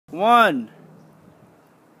1,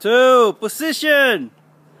 2, position,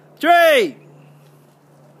 3.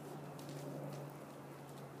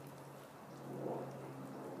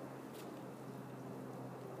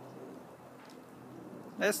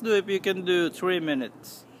 Let's do if you can do 3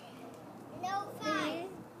 minutes. No, 5.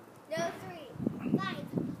 No, 3. 5.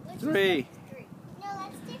 Let's 3. Just 3. No,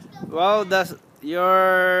 let's just go. Well, that's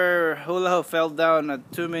your hula hoop fell down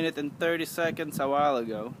at 2 minutes and 30 seconds a while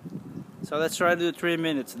ago. So let's try to do 3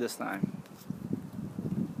 minutes this time.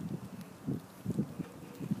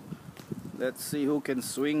 Let's see who can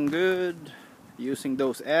swing good using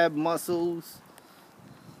those ab muscles.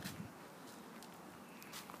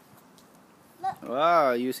 Look.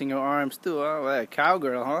 Wow, using your arms too, huh? Well, a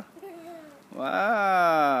cowgirl, huh?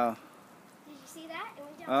 Wow. Did you see that? It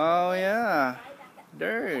went down Oh, sideways, yeah. right back up.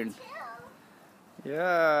 Darn. Chill.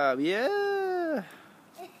 Yeah, yeah.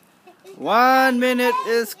 1 minute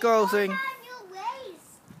is closing. Mine's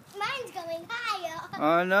going higher.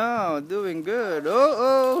 Oh no, doing good.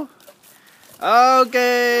 Oh oh.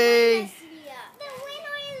 Okay. The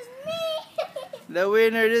winner is me. The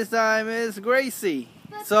winner this time is Gracie.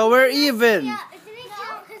 But So we're even. It didn't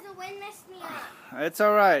count because the wind messed me up. It's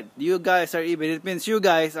alright. You guys are even. It means you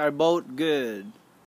guys are both good.